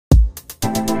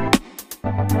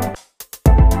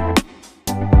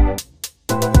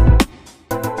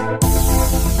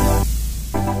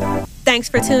Thanks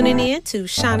for tuning in to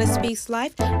Shauna Speaks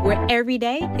Life, where every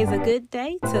day is a good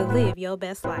day to live your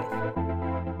best life.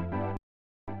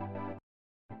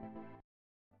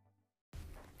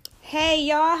 Hey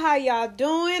y'all, how y'all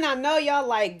doing? I know y'all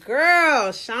like,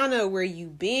 girl, Shauna, where you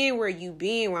been? Well,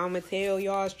 I'm gonna tell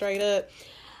y'all straight up.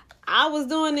 I was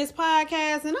doing this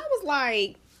podcast and I was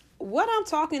like, what I'm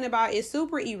talking about is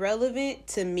super irrelevant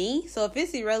to me. So if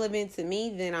it's irrelevant to me,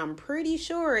 then I'm pretty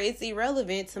sure it's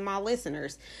irrelevant to my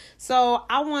listeners. So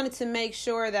I wanted to make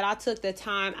sure that I took the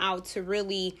time out to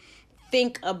really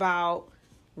think about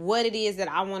what it is that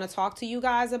I want to talk to you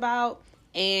guys about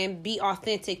and be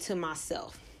authentic to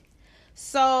myself.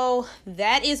 So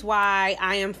that is why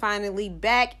I am finally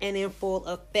back and in full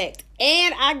effect.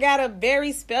 And I got a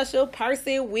very special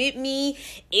person with me.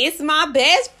 It's my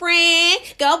best friend.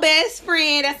 Go best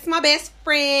friend. That's my best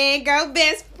friend. Go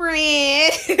best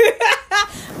friend.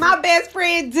 My best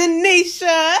friend,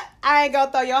 Denisha. I ain't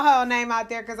gonna throw your whole name out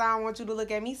there because I don't want you to look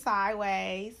at me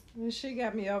sideways. She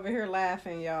got me over here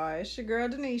laughing, y'all. It's your girl,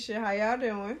 Denisha. How y'all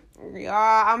doing?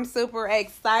 Y'all, I'm super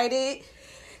excited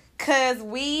because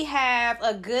we have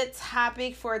a good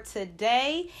topic for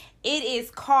today. It is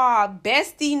called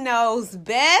Bestie Knows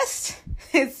Best.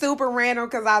 It's super random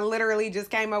because I literally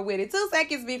just came up with it 2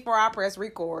 seconds before I press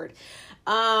record.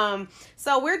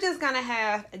 So we're just going to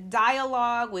have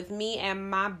dialogue with me and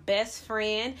my best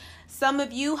friend. Some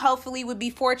of you hopefully would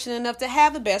be fortunate enough to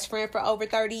have a best friend for over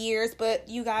 30 years, but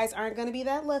you guys aren't going to be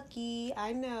that lucky.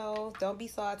 I know. Don't be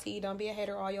salty. Don't be a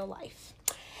hater all your life.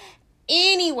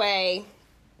 Anyway,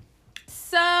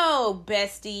 so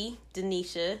bestie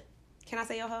Denisha, can I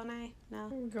say your whole name? No?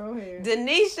 Go ahead.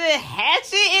 Denisha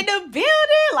Hatchett in the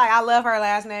building. Like, I love her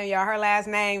last name, y'all. Her last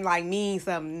name, like, means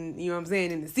something, you know what I'm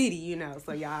saying, in the city, you know.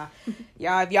 So, y'all,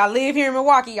 if y'all live here in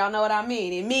Milwaukee, y'all know what I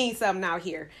mean. It means something out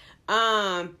here.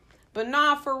 But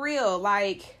nah, for real,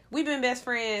 like, we've been best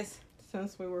friends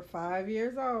Since we were 5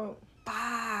 years old.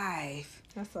 5.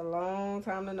 That's a long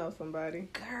time to know somebody.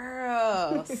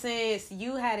 Girl, since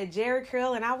you had a Jerry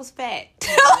curl and I was fat.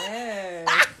 Yes.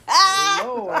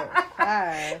 Lord, 5.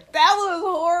 That was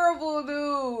horrible,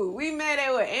 dude. We met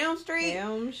at what, Elm Street?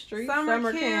 Elm Street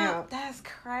Summer Camp. That's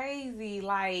crazy.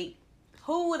 Like,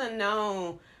 who would have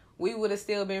known we would have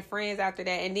still been friends after that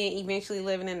and then eventually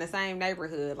living in the same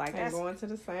neighborhood? Like, that's going to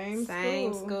the same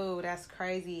school. That's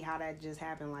crazy how that just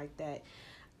happened like that.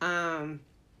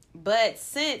 But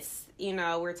since, you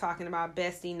know, we're talking about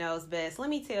Bestie Knows Best, let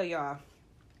me tell y'all,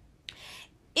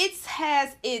 it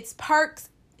has its perks,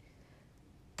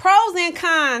 pros and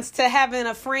cons to having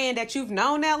a friend that you've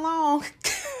known that long.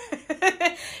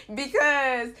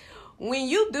 Because when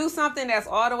you do something that's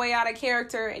all the way out of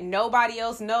character and nobody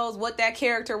else knows what that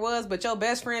character was, but your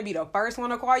best friend be the first one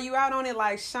to call you out on it,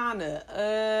 like,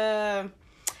 Shauna,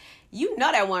 you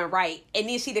know that wasn't right. And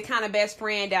then she the kind of best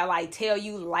friend that, like, tell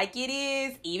you like it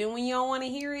is, even when you don't want to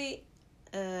hear it.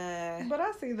 But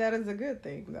I see that as a good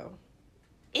thing, though.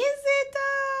 Is it,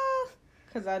 though?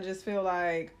 Because I just feel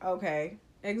like, okay,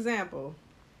 example.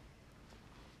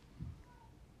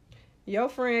 Your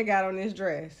friend got on this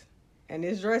dress. And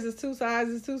this dress is 2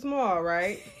 sizes too small,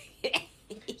 right?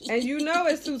 And you know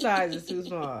it's 2 sizes too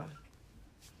small.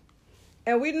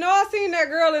 And we know I seen that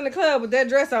girl in the club with that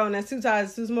dress on that's 2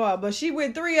 sizes too small. But she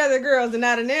with 3 other girls, and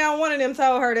now one of them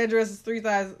told her that dress is 3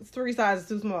 sizes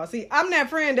too small. See, I'm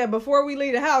that friend that before we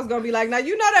leave the house gonna be like, now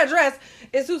you know that dress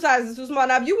is 2 sizes too small.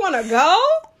 Now if you wanna go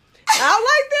out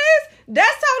like this,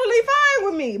 that's totally fine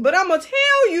with me. But I'm gonna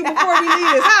tell you before we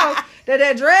leave this house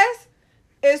that dress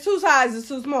is 2 sizes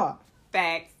too small.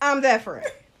 Facts. I'm that friend.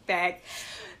 Facts.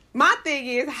 My thing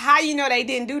is, how you know they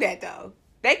didn't do that, though?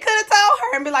 They could have told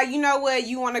her and be like, you know what?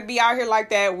 You want to be out here like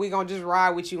that? We're going to just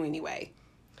ride with you anyway.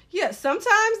 Yeah,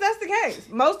 sometimes that's the case.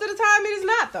 Most of the time it is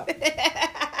not,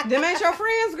 though. Them ain't your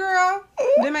friends, girl.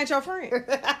 Them ain't your friends.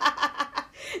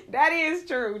 That is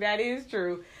true. That is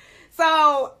true.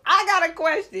 So, I got a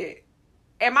question.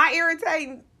 Am I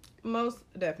irritating? Most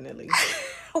definitely.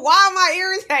 Why am I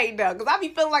irritating, though? Because I be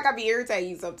feeling like I be irritating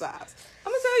you sometimes.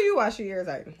 I'm going to tell you why she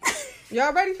irritating.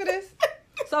 Y'all ready for this?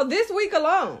 So this week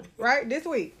alone, right? This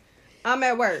week, I'm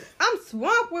at work. I'm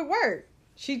swamped with work.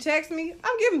 She texts me.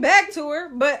 I'm getting back to her,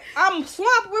 but I'm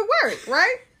swamped with work,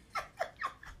 right?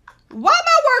 Why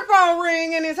my work phone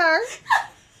ring and it's her?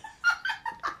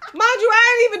 Mind you,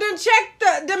 I ain't even done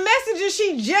checked the messages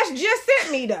she just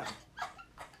sent me, though.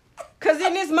 Because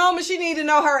in this moment, she need to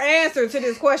know her answer to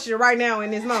this question right now in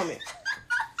this moment.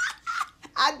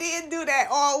 I did do that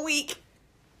all week.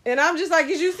 And I'm just like,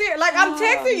 is you serious? Like, I'm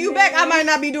texting you back. I might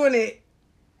not be doing it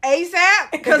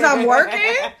ASAP because I'm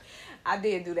working. I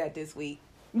did do that this week.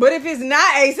 But if it's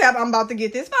not ASAP, I'm about to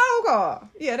get this phone call.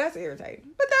 Yeah, that's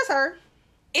irritating. But that's her.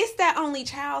 It's that only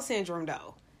child syndrome,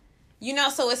 though. You know,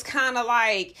 so it's kind of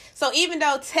like, so even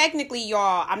though technically,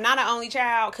 y'all, I'm not an only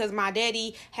child because my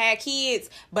daddy had kids,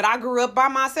 but I grew up by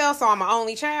myself, so I'm an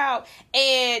only child.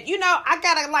 And, you know, I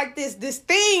got like this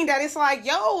thing that it's like,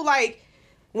 yo, like,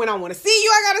 when I want to see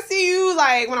you, I got to see you.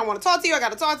 Like, when I want to talk to you, I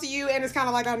got to talk to you. And it's kind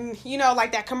of like, you know,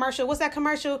 like that commercial. What's that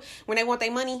commercial when they want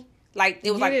their money? Like,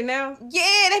 it was Get like, it now?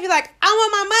 Yeah, they'd be like, I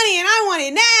want my money and I want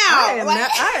it now.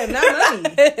 I am not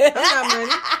money. I'm not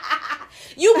money.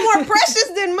 You more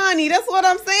precious than money. That's what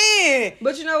I'm saying.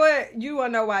 But you know what? You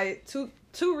want to know why?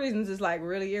 Two reasons it's like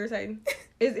really irritating.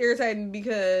 It's irritating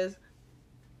because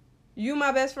you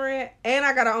my best friend and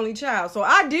I got an only child. So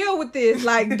I deal with this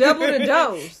like double the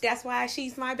dose. That's why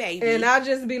she's my baby. And I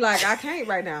just be like, I can't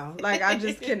right now. Like, I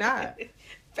just cannot.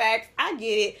 Facts. I get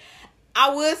it.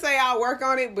 I would say I'll work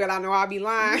on it, but I know I'll be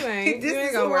lying. You ain't. This You ain't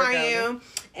is gonna who work I on am.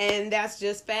 And that's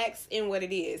just facts and what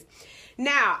it is.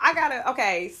 Now,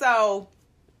 so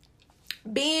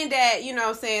being that, you know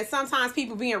what I'm saying, sometimes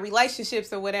people be in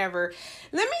relationships or whatever,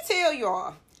 let me tell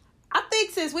y'all, I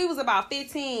think since we was about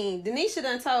 15, Denisha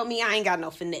done told me I ain't got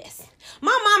no finesse.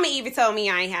 My mama even told me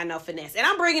I ain't had no finesse. And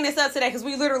I'm bringing this up today because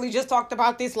we literally just talked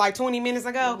about this like 20 minutes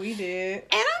ago. We did.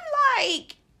 And I'm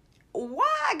like, why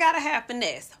I gotta have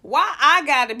finesse? Why I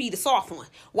gotta be the soft one?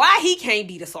 Why he can't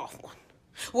be the soft one?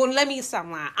 Well, let me stop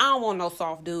lying. I don't want no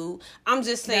soft dude. I'm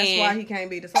just saying. That's why he can't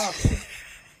be the soft one.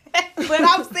 But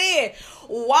I'm saying,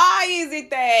 why is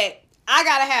it that I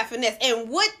gotta have finesse? And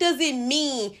what does it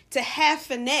mean to have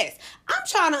finesse? I'm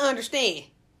trying to understand.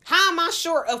 How am I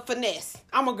short of finesse?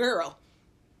 I'm a girl.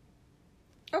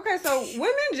 Okay, so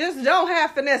women just don't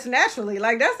have finesse naturally.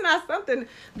 Like, that's not something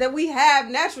that we have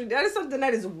naturally. That is something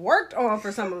that is worked on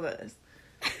for some of us.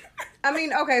 I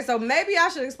mean, okay, so maybe I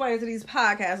should explain to these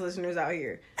podcast listeners out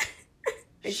here.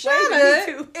 Shauna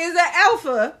is an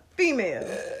alpha female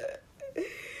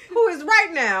who is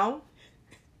right now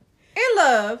in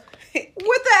love with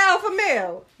the alpha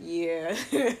male. Yeah.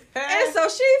 And so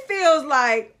she feels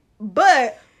like,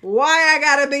 but why I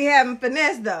gotta be having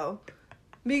finesse though?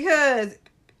 Because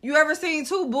you ever seen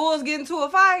two bulls get into a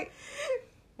fight?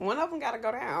 One of them gotta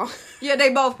go down. Yeah,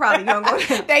 they both probably gonna go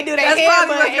down. They do. That's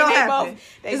probably what's gonna happen.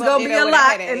 It's gonna be a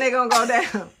lot, and they gonna go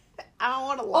down. I don't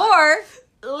want to lot. Or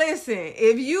listen,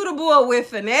 if you the bull with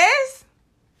finesse,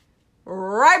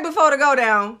 right before the go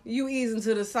down, you easing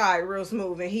to the side real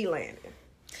smooth, and he landing.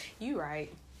 You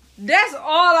right. That's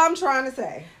all I'm trying to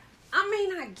say. I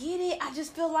mean, I get it. I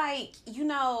just feel like, you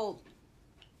know,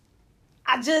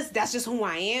 that's just who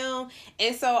I am.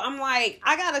 And so I'm like,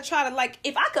 I gotta try to, like,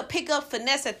 if I could pick up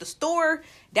finesse at the store,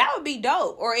 that would be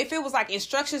dope. Or if it was like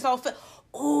instructions on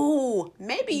ooh,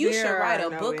 maybe you should write a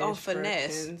book on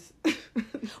finesse.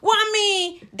 Well, I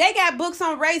mean, they got books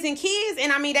on raising kids,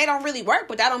 and I mean, they don't really work,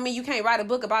 but that don't mean you can't write a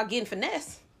book about getting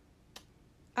finesse.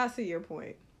 I see your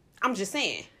point. I'm just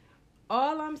saying.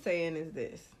 All I'm saying is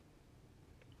this.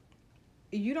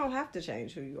 You don't have to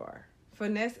change who you are.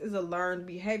 Finesse is a learned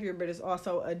behavior, but it's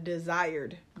also a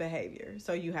desired behavior.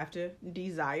 So you have to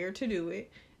desire to do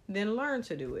it, then learn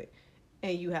to do it.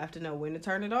 And you have to know when to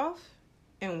turn it off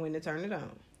and when to turn it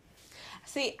on.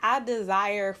 See, I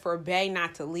desire for Bae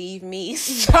not to leave me.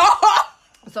 So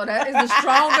that is a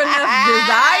strong enough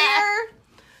desire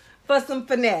for some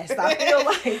finesse. I feel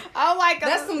like I'm like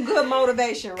that's some good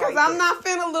motivation, right? Because I'm not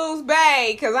finna lose Bae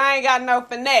because I ain't got no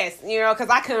finesse, you know, because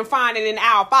I couldn't find it in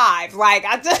aisle 5. Like,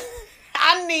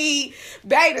 I need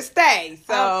Bae to stay.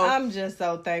 So I'm just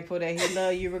so thankful that he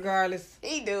love you regardless.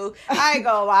 He do. I ain't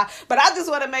gonna lie. But I just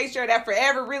want to make sure that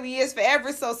forever really is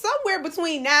forever. So somewhere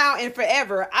between now and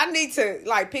forever, I need to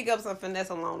like pick up some finesse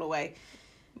along the way.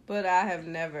 But I have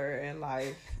never in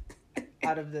life,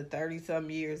 out of the 30-some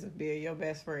years of being your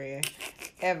best friend,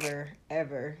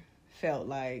 ever felt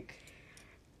like,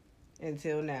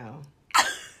 until now,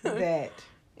 that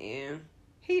yeah,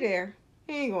 he there.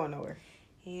 He ain't going nowhere.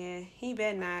 Yeah, he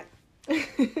better not.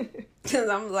 Because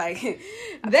I'm like...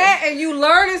 that and you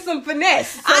learning some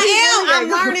finesse. So I'm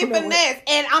learning finesse.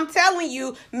 And I'm telling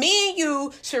you, me and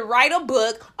you should write a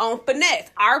book on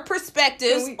finesse. Our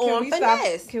perspectives on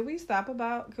finesse. Can we stop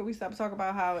talking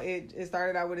about how it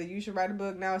started out with a you should write a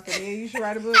book, now it's a me and you should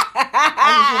write a book?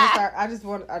 I just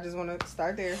want to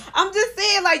start there. I'm just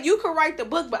saying, like, you could write the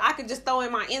book, but I could just throw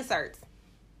in my inserts.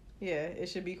 Yeah, it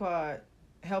should be called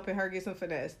Helping Her Get Some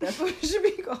Finesse. That's what it should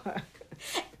be called.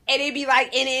 And it'd be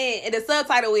like, and the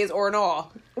subtitle is or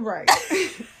all. Right.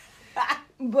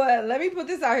 But let me put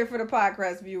this out here for the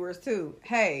podcast viewers too.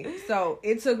 Hey, so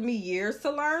it took me years to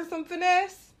learn some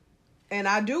finesse. And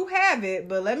I do have it,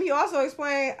 but let me also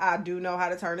explain, I do know how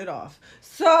to turn it off.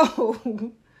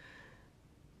 So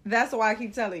that's why I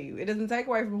keep telling you. It doesn't take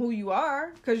away from who you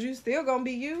are, because you still gonna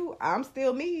be you. I'm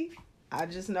still me. I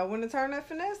just know when to turn that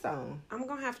finesse on. I'm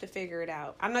gonna have to figure it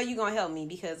out. I know you're gonna help me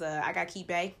because I gotta keep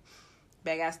Bay.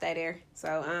 Bay gotta stay there.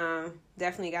 So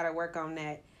definitely gotta work on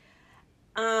that.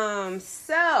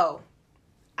 So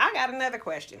I got another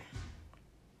question.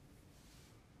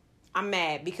 I'm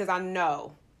mad because I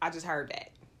know I just heard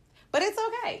that. But it's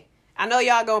okay. I know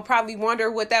y'all gonna probably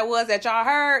wonder what that was that y'all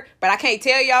heard, but I can't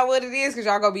tell y'all what it is because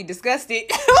y'all gonna be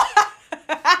disgusted.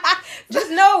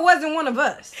 Just know it wasn't one of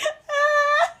us.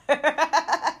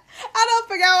 I don't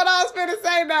forget what I was going to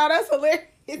say now. That's hilarious.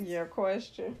 Your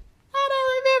question. I don't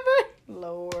remember.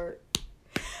 Lord.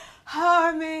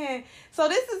 Oh, man. So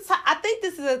I think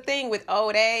this is a thing with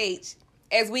old age.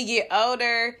 As we get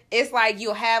older, it's like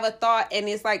you'll have a thought, and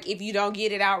it's like if you don't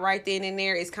get it out right then and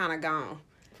there, it's kind of gone.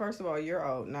 First of all, you're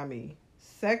old, not me.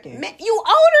 Second. Man, you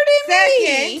older than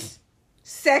me.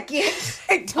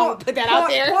 Second. Don't put that out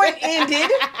there.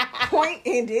 Point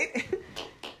ended.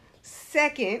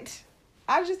 Second,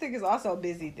 I just think it's also a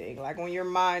busy thing. Like when your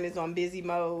mind is on busy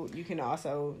mode, you can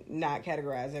also not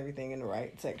categorize everything in the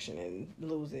right section and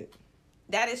lose it.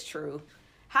 That is true.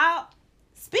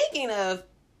 Speaking of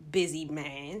busy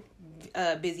man,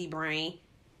 busy brain,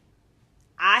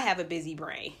 I have a busy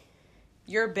brain.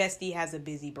 Your bestie has a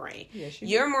busy brain. Yes,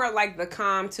 You're more like the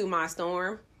calm to my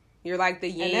storm. You're like the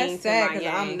yin and that's to my sad because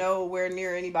yang. I'm nowhere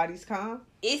near anybody's calm.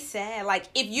 It's sad. Like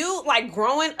if you like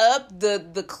growing up,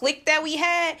 the clique that we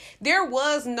had, there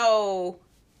was no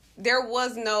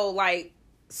like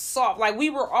soft. Like we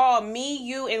were all, me,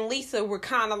 you, and Lisa were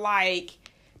kind of like,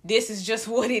 this is just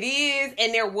what it is,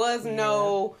 and there was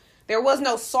no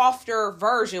softer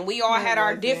version. We all had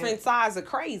our different sides of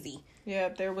crazy. Yeah,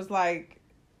 there was like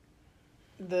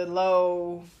the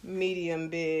low, medium,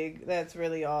 big. That's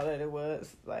really all that it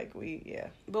was. Like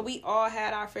But we all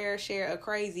had our fair share of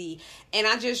crazy. And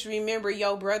I just remember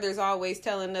your brothers always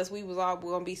telling us we was all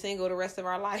going to be single the rest of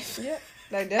our life. Yeah.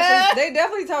 They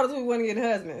definitely told us we wouldn't get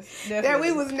husbands. Definitely. That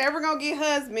we was never going to get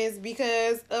husbands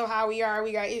because of how we are.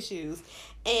 We got issues.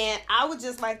 And I would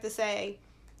just like to say,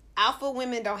 alpha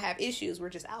women don't have issues. We're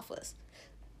just alphas.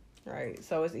 Right.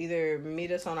 So it's either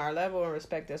meet us on our level and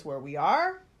respect us where we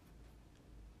are,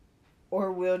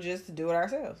 or we'll just do it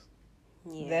ourselves.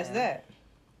 Yeah. That's that.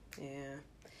 Yeah.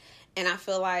 And I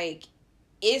feel like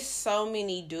it's so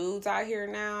many dudes out here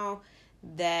now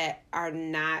that are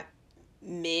not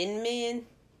men,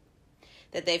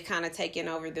 that they've kind of taken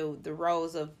over the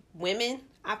roles of women,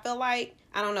 I feel like.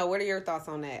 I don't know. What are your thoughts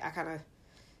on that?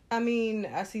 I mean,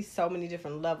 I see so many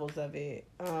different levels of it.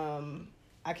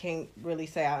 I can't really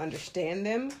say I understand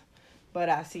them, but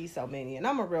I see so many. And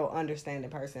I'm a real understanding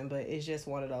person, but it's just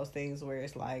one of those things where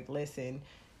it's like, listen,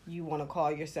 you want to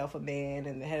call yourself a man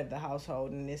and the head of the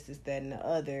household and this, that, and the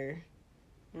other.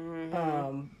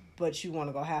 Mm-hmm. But you want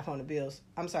to go half on the bills.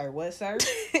 I'm sorry, what, sir?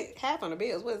 Half on the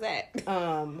bills? What is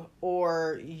that?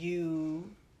 Or you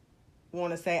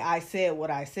want to say, I said what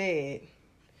I said.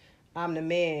 I'm the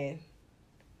man.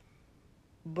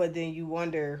 But then you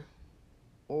wonder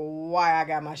why I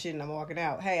got my shit and I'm walking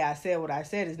out. Hey, I said what I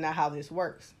said is not how this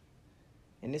works.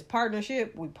 In this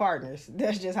partnership, we partners.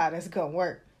 That's just how that's gonna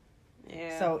work.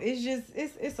 Yeah. So it's just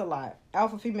it's a lot.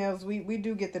 Alpha females, we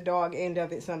do get the dog end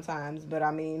of it sometimes, but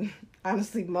I mean,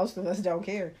 honestly, most of us don't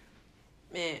care.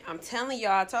 Man, I'm telling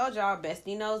y'all, I told y'all,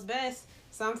 bestie knows best.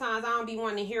 Sometimes I don't be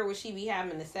wanting to hear what she be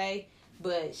having to say,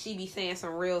 but she be saying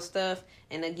some real stuff.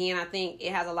 And again, I think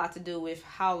it has a lot to do with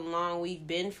how long we've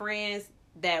been friends.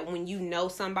 That when you know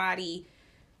somebody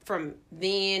from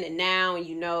then and now, and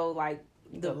you know like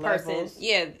the person, levels.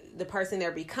 The person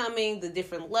they're becoming, the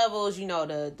different levels, you know,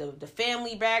 the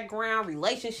family background,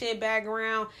 relationship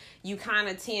background, you kind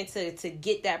of tend to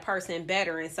get that person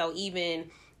better. And so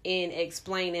even in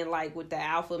explaining like with the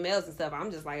alpha males and stuff,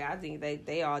 I'm just like, I think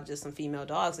they are just some female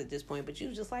dogs at this point. But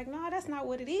you just like, no, that's not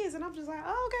what it is. And I'm just like,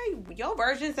 oh, okay, your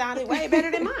version sounded way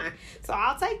better than mine, so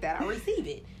I'll take that. I'll receive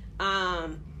it.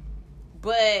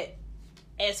 But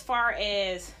as far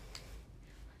as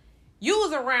you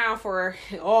was around for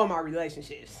all my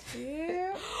relationships.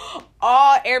 Yeah.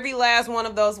 Every last one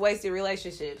of those wasted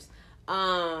relationships.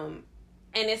 And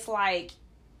it's like,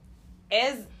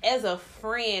 as a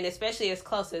friend, especially as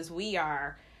close as we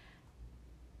are,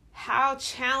 how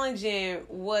challenging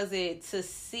was it to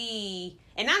see,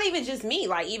 and not even just me,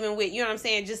 like even with, you know what I'm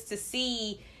saying, just to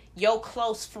see your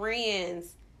close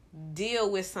friends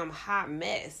deal with some hot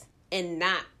mess and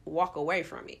not walk away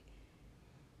from it?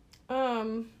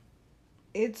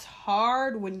 it's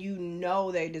hard when you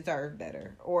know they deserve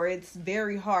better, or it's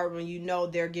very hard when you know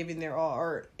they're giving their all,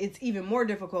 or it's even more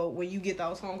difficult when you get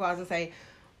those phone calls and say,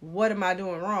 what am I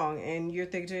doing wrong? And you're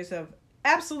thinking to yourself,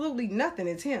 absolutely nothing,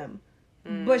 it's him.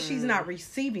 But she's not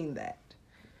receiving that.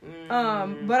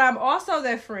 But I'm also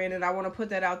that friend, and I want to put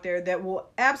that out there, that will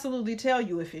absolutely tell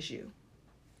you if it's you.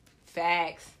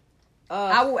 Facts.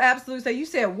 I will absolutely say, you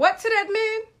said what to that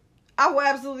man? I will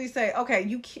absolutely say,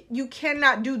 okay, you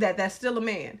cannot do that. That's still a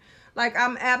man. Like,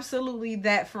 I'm absolutely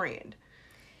that friend.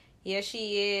 Yes,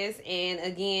 she is. And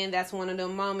again, that's one of the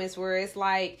moments where it's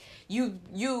like you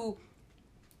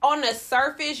on the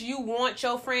surface, you want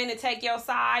your friend to take your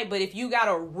side, but if you got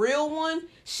a real one,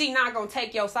 she not gonna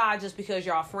take your side just because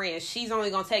y'all friends. She's only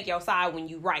gonna take your side when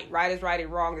you right. Right is right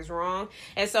and wrong is wrong.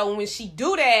 And so when she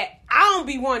do that, I don't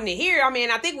be wanting to hear. I mean,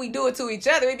 I think we do it to each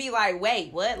other. It'd be like,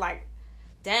 wait, what? Like,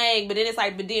 dang. But then it's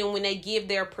like, but then when they give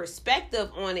their perspective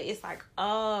on it, it's like,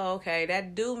 oh, okay,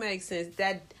 that do make sense.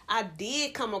 That I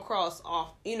did come across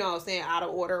off, you know what I'm saying, out of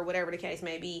order or whatever the case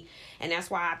may be. And that's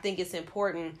why I think it's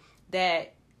important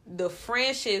that the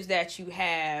friendships that you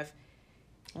have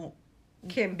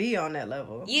can be on that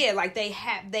level. Yeah, like they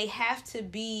have to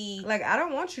be. Like, I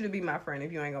don't want you to be my friend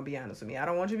if you ain't gonna be honest with me. I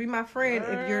don't want you to be my friend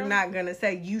if you're not gonna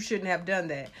say you shouldn't have done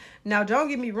that. Now, don't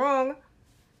get me wrong.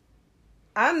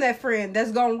 I'm that friend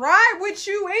that's gonna ride with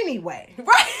you anyway.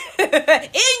 Right. In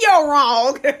your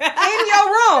wrong. In your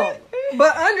wrong.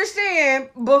 But understand,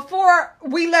 before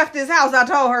we left this house, I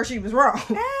told her she was wrong.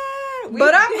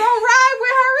 But I'm gonna ride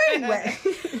with her anyway.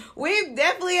 We've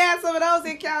definitely had some of those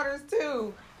encounters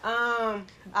too. I'm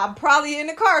probably in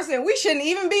the car saying we shouldn't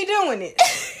even be doing it.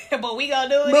 But we gonna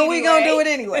do it anyway. But we gonna do it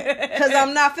anyway. Because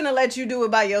I'm not finna let you do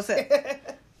it by yourself.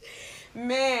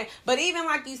 Man, but even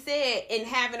like you said, in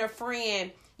having a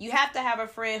friend, you have to have a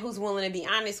friend who's willing to be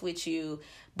honest with you.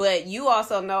 But you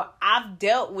also know I've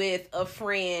dealt with a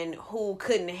friend who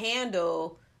couldn't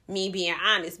handle me being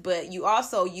honest, but you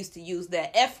also used to use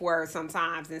that F word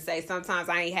sometimes and say sometimes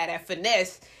I ain't had that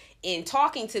finesse in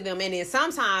talking to them, and then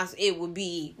sometimes it would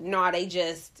be no, they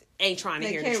just ain't trying to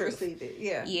hear the truth. They can't receive it.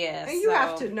 Yeah, yeah, and you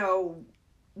have to know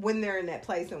when they're in that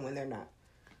place and when they're not.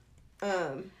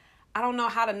 I don't know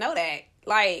how to know that.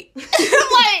 Like, like,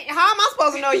 how am I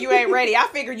supposed to know you ain't ready? I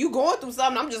figure you going through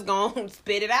something. I'm just going to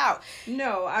spit it out.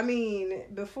 No, I mean,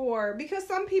 because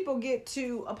some people get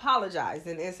to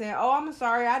apologizing and say, oh, I'm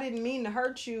sorry, I didn't mean to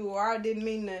hurt you, or I didn't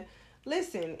mean to.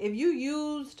 Listen, if you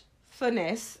used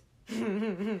finesse,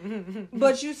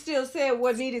 but you still said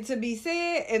what needed to be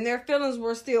said, and their feelings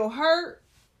were still hurt,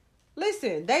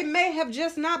 listen, they may have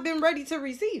just not been ready to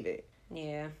receive it.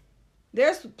 Yeah.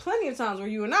 There's plenty of times where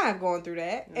you and I have gone through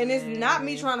that. And it's not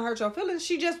me trying to hurt your feelings.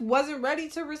 She just wasn't ready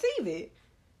to receive it.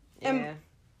 And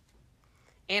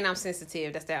I'm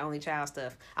sensitive. That's that only child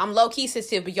stuff. I'm low-key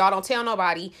sensitive, but y'all don't tell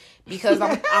nobody because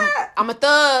I'm a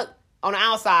thug on the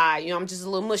outside. You know, I'm just a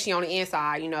little mushy on the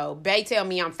inside. You know, Bae tell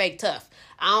me I'm fake tough.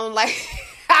 I don't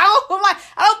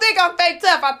think I'm fake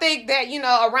tough. I think that, you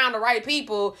know, around the right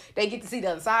people, they get to see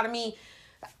the other side of me.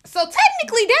 So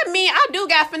technically that means I do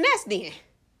got finesse then.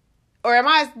 Or am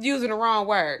I using the wrong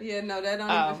word? Yeah, no, that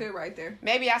don't even fit right there.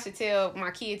 Maybe I should tell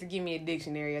my kids to give me a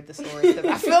dictionary at the store. Because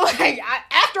I feel like,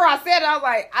 after I said it, I was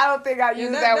like, I don't think I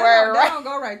used that word right. That don't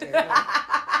go right there.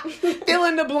 No. Fill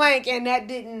in the blank, and that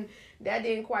didn't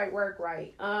quite work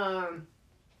right.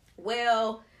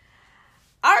 Well,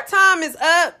 our time is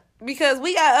up because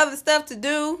we got other stuff to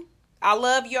do. I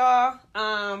love y'all.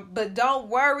 But don't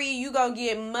worry, you gonna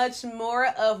get much more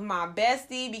of my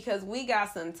bestie because we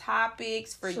got some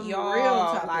topics for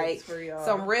y'all.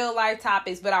 Some real life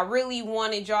topics. But I really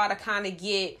wanted y'all to kind of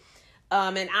get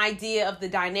an idea of the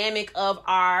dynamic of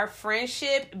our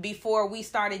friendship before we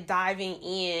started diving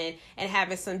in and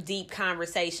having some deep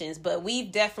conversations. But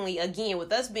we've definitely, again,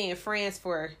 with us being friends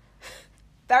for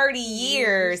 30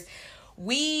 years,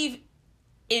 we've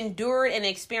endured and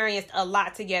experienced a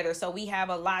lot together, so we have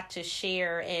a lot to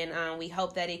share, and we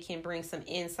hope that it can bring some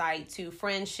insight to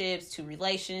friendships, to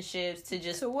relationships,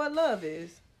 to what love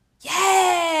is.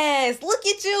 Yes, look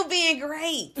at you being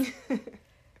great. Look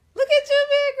at you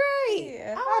being great.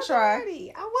 Yeah, I'll try.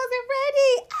 I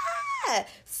wasn't ready.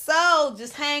 So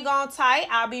just hang on tight.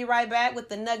 I'll be right back with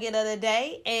the nugget of the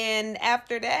day, and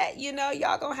after that, you know,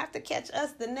 y'all gonna have to catch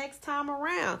us the next time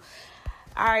around.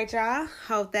 All right, y'all.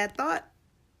 Hope that thought.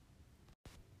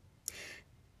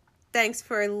 Thanks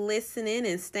for listening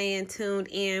and staying tuned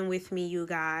in with me, you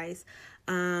guys.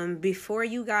 Before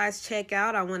you guys check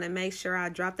out, I want to make sure I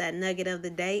drop that nugget of the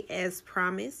day as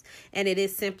promised. And it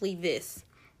is simply this.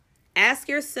 Ask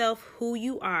yourself who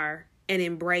you are and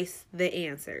embrace the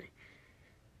answer.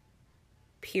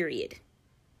 Period.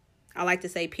 I like to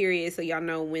say period so y'all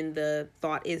know when the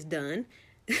thought is done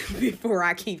before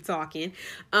I keep talking.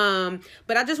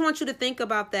 But I just want you to think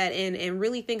about that and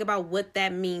really think about what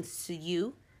that means to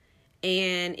you.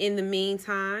 And in the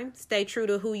meantime, stay true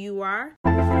to who you are.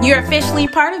 You're officially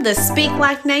part of the Speak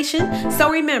Life Nation.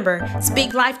 So remember,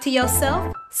 speak life to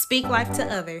yourself, speak life to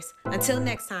others. Until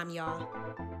next time, y'all.